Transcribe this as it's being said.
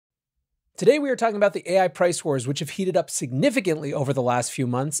Today we are talking about the AI price wars, which have heated up significantly over the last few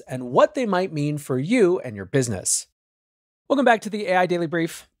months and what they might mean for you and your business. Welcome back to the AI Daily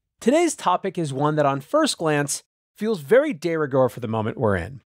Brief. Today's topic is one that on first glance feels very de rigueur for the moment we're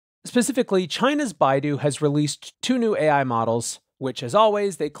in. Specifically, China's Baidu has released two new AI models, which as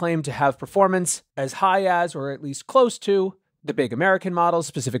always, they claim to have performance as high as, or at least close to, the big American models,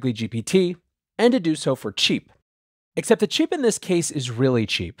 specifically GPT, and to do so for cheap. Except the cheap in this case is really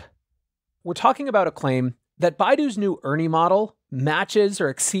cheap. We're talking about a claim that Baidu's new Ernie model matches or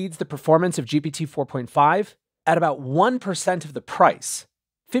exceeds the performance of GPT 4.5 at about 1% of the price,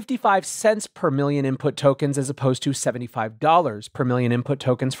 55 cents per million input tokens as opposed to $75 per million input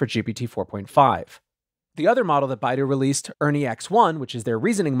tokens for GPT 4.5. The other model that Baidu released, Ernie X1, which is their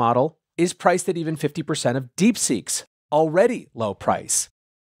reasoning model, is priced at even 50% of DeepSeek's already low price.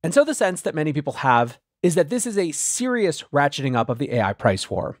 And so the sense that many people have is that this is a serious ratcheting up of the AI price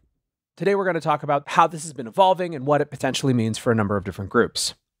war. Today, we're going to talk about how this has been evolving and what it potentially means for a number of different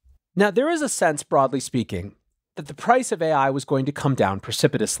groups. Now, there is a sense, broadly speaking, that the price of AI was going to come down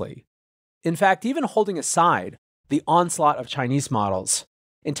precipitously. In fact, even holding aside the onslaught of Chinese models,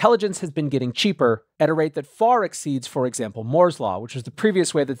 intelligence has been getting cheaper at a rate that far exceeds, for example, Moore's Law, which was the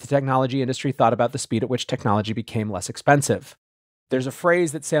previous way that the technology industry thought about the speed at which technology became less expensive. There's a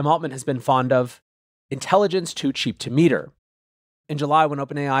phrase that Sam Altman has been fond of, intelligence too cheap to meter. In July, when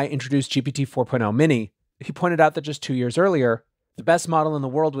OpenAI introduced GPT 4.0 Mini, he pointed out that just 2 years earlier, the best model in the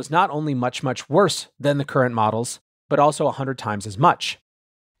world was not only much, much worse than the current models, but also 100 times as much.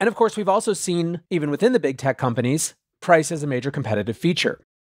 And of course, we've also seen, even within the big tech companies, price as a major competitive feature.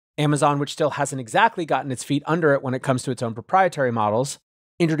 Amazon, which still hasn't exactly gotten its feet under it when it comes to its own proprietary models,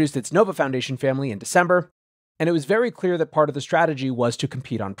 introduced its Nova Foundation family in December, and it was very clear that part of the strategy was to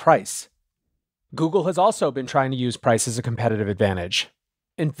compete on price. Google has also been trying to use price as a competitive advantage.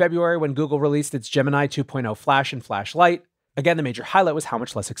 In February, when Google released its Gemini 2.0 Flash and Flash Lite, again, the major highlight was how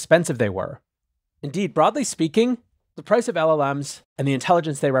much less expensive they were. Indeed, broadly speaking, the price of LLMs and the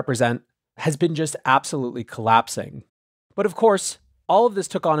intelligence they represent has been just absolutely collapsing. But of course, all of this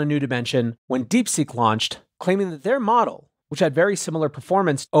took on a new dimension when DeepSeek launched, claiming that their model, which had very similar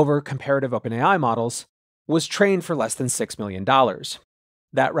performance over comparative OpenAI models, was trained for less than $6 million.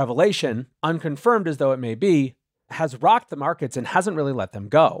 That revelation, unconfirmed as though it may be, has rocked the markets and hasn't really let them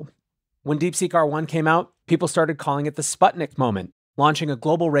go. When DeepSeek R1 came out, people started calling it the Sputnik moment, launching a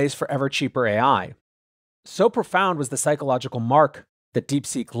global race for ever cheaper AI. So profound was the psychological mark that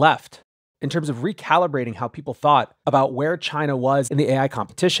DeepSeek left in terms of recalibrating how people thought about where China was in the AI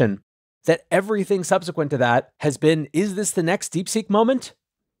competition, that everything subsequent to that has been, is this the next DeepSeek moment?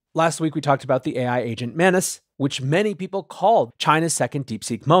 Last week, we talked about the AI agent Manus, which many people called China's second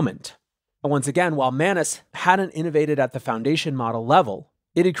DeepSeek moment. And once again, while Manus hadn't innovated at the foundation model level,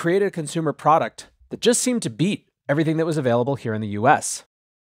 it had created a consumer product that just seemed to beat everything that was available here in the US.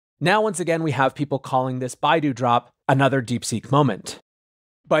 Now, once again, we have people calling this Baidu drop another DeepSeek moment.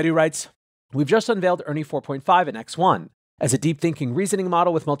 Baidu writes, "We've just unveiled Ernie 4.5 and X1. As a deep thinking reasoning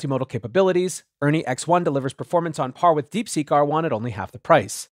model with multimodal capabilities, Ernie X1 delivers performance on par with DeepSeek R1 at only half the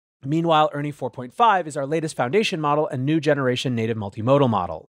price. Meanwhile, Ernie 4.5 is our latest foundation model and new generation native multimodal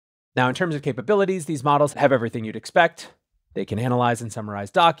model. Now, in terms of capabilities, these models have everything you'd expect. They can analyze and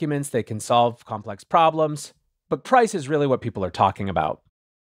summarize documents, they can solve complex problems, but price is really what people are talking about."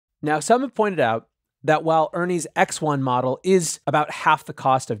 Now, some have pointed out that while Ernie's X1 model is about half the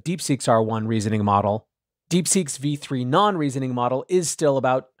cost of DeepSeek's R1 reasoning model, DeepSeek's V3 non-reasoning model is still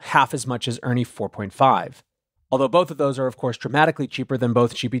about half as much as Ernie 4.5. Although both of those are, of course, dramatically cheaper than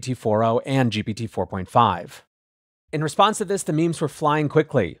both GPT 4.0 and GPT 4.5. In response to this, the memes were flying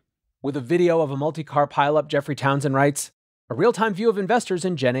quickly. With a video of a multi-car pileup, Jeffrey Townsend writes, "A real-time view of investors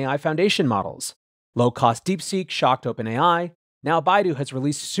in Gen AI foundation models. Low-cost DeepSeek shocked OpenAI. Now Baidu has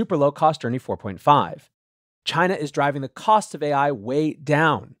released super low-cost Ernie 4.5. China is driving the cost of AI way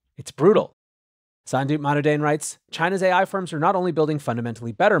down. It's brutal." Sandeep Manudain writes, "China's AI firms are not only building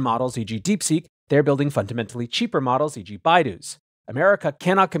fundamentally better models, e.g. DeepSeek, they're building fundamentally cheaper models, e.g. Baidu's. America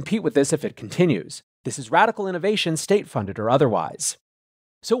cannot compete with this if it continues. This is radical innovation, state-funded or otherwise."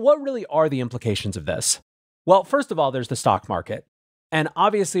 So what really are the implications of this? Well, first of all, there's the stock market. And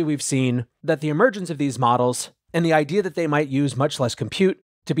obviously, we've seen that the emergence of these models and the idea that they might use much less compute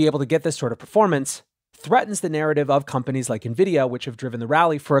to be able to get this sort of performance threatens the narrative of companies like NVIDIA, which have driven the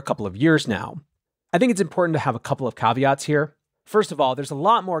rally for a couple of years now. I think it's important to have a couple of caveats here. First of all, there's a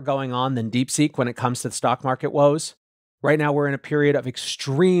lot more going on than DeepSeek when it comes to the stock market woes. Right now, we're in a period of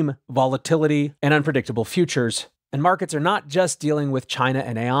extreme volatility and unpredictable futures, and markets are not just dealing with China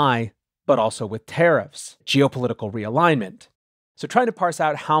and AI, but also with tariffs, geopolitical realignment, So trying to parse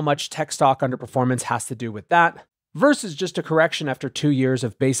out how much tech stock underperformance has to do with that versus just a correction after 2 years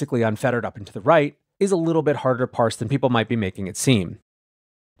of basically unfettered up and to the right is a little bit harder to parse than people might be making it seem.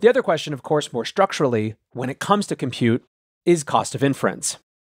 The other question, of course, more structurally, when it comes to compute, is cost of inference.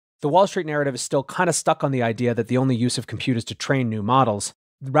 The Wall Street narrative is still kind of stuck on the idea that the only use of compute is to train new models,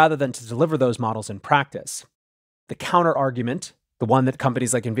 rather than to deliver those models in practice. The counter argument, the one that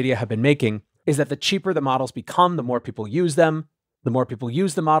companies like NVIDIA have been making, is that the cheaper the models become, the more people use them. The more people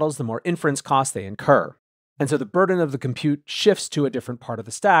use the models, the more inference costs they incur. And so the burden of the compute shifts to a different part of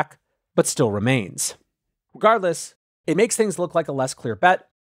the stack, but still remains. Regardless, it makes things look like a less clear bet,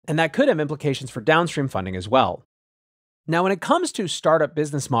 and that could have implications for downstream funding as well. Now, when it comes to startup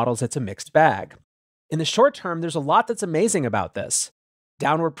business models, it's a mixed bag. In the short term, there's a lot that's amazing about this.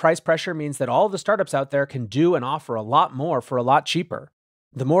 Downward price pressure means that all of the startups out there can do and offer a lot more for a lot cheaper.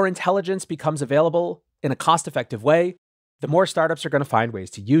 The more intelligence becomes available in a cost-effective way, the more startups are going to find ways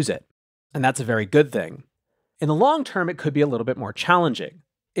to use it. And that's a very good thing. In the long term, it could be a little bit more challenging.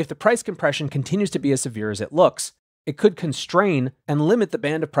 If the price compression continues to be as severe as it looks, it could constrain and limit the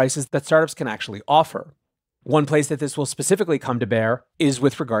band of prices that startups can actually offer. One place that this will specifically come to bear is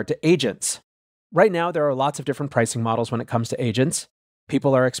with regard to agents. Right now, there are lots of different pricing models when it comes to agents.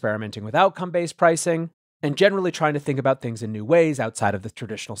 People are experimenting with outcome-based pricing and generally trying to think about things in new ways outside of the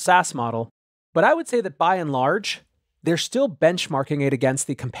traditional SaaS model. But I would say that by and large, they're still benchmarking it against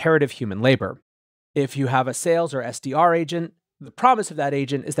the comparative human labor. If you have a sales or SDR agent, the promise of that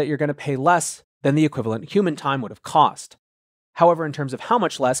agent is that you're going to pay less than the equivalent human time would have cost. However, in terms of how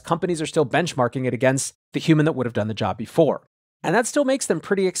much less, companies are still benchmarking it against the human that would have done the job before. And that still makes them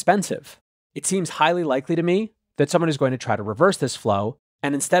pretty expensive. It seems highly likely to me that someone is going to try to reverse this flow,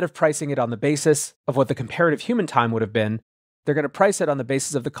 and instead of pricing it on the basis of what the comparative human time would have been, they're going to price it on the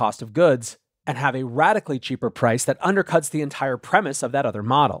basis of the cost of goods and have a radically cheaper price that undercuts the entire premise of that other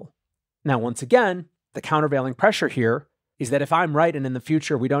model. Now, once again, the countervailing pressure here is that if I'm right and in the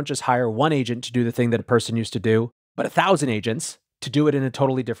future we don't just hire one agent to do the thing that a person used to do, but 1,000 agents to do it in a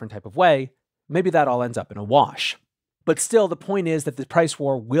totally different type of way, maybe that all ends up in a wash. But still, the point is that the price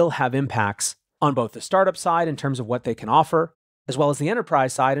war will have impacts on both the startup side in terms of what they can offer, as well as the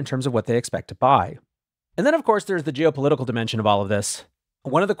enterprise side in terms of what they expect to buy. And then, of course, there's the geopolitical dimension of all of this.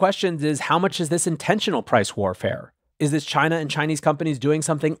 One of the questions is, how much is this intentional price warfare? Is this China and Chinese companies doing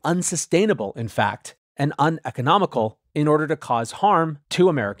something unsustainable, in fact, and uneconomical in order to cause harm to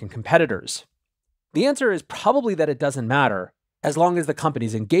American competitors? The answer is probably that it doesn't matter, as long as the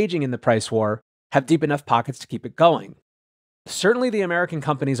companies engaging in the price war have deep enough pockets to keep it going. Certainly the American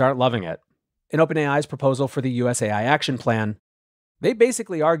companies aren't loving it. In OpenAI's proposal for the US AI Action Plan, they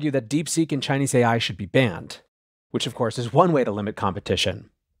basically argue that DeepSeek and Chinese AI should be banned, which of course is one way to limit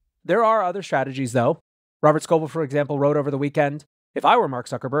competition. There are other strategies though. Robert Scoble, for example, wrote over the weekend, "If I were Mark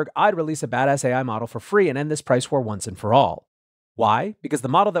Zuckerberg, I'd release a badass AI model for free and end this price war once and for all." Why? Because the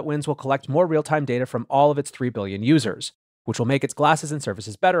model that wins will collect more real-time data from all of its 3 billion users, which will make its glasses and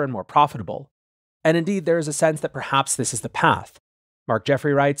services better and more profitable. And indeed, there is a sense that perhaps this is the path. Mark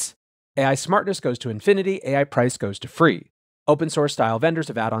Jeffrey writes, "AI smartness goes to infinity, AI price goes to free. Open source style vendors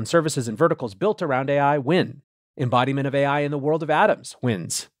of add-on services and verticals built around AI win. Embodiment of AI in the world of atoms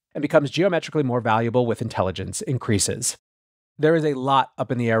wins and becomes geometrically more valuable with intelligence increases." There is a lot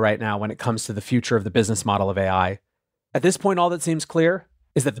up in the air right now when it comes to the future of the business model of AI. At this point, all that seems clear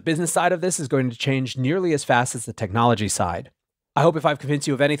is that the business side of this is going to change nearly as fast as the technology side. I hope if I've convinced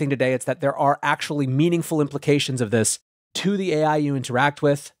you of anything today, it's that there are actually meaningful implications of this to the AI you interact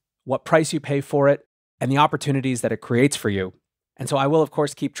with, what price you pay for it, and the opportunities that it creates for you. And so I will, of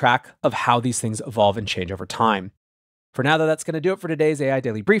course, keep track of how these things evolve and change over time. For now, though, that's going to do it for today's AI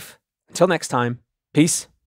Daily Brief. Until next time, peace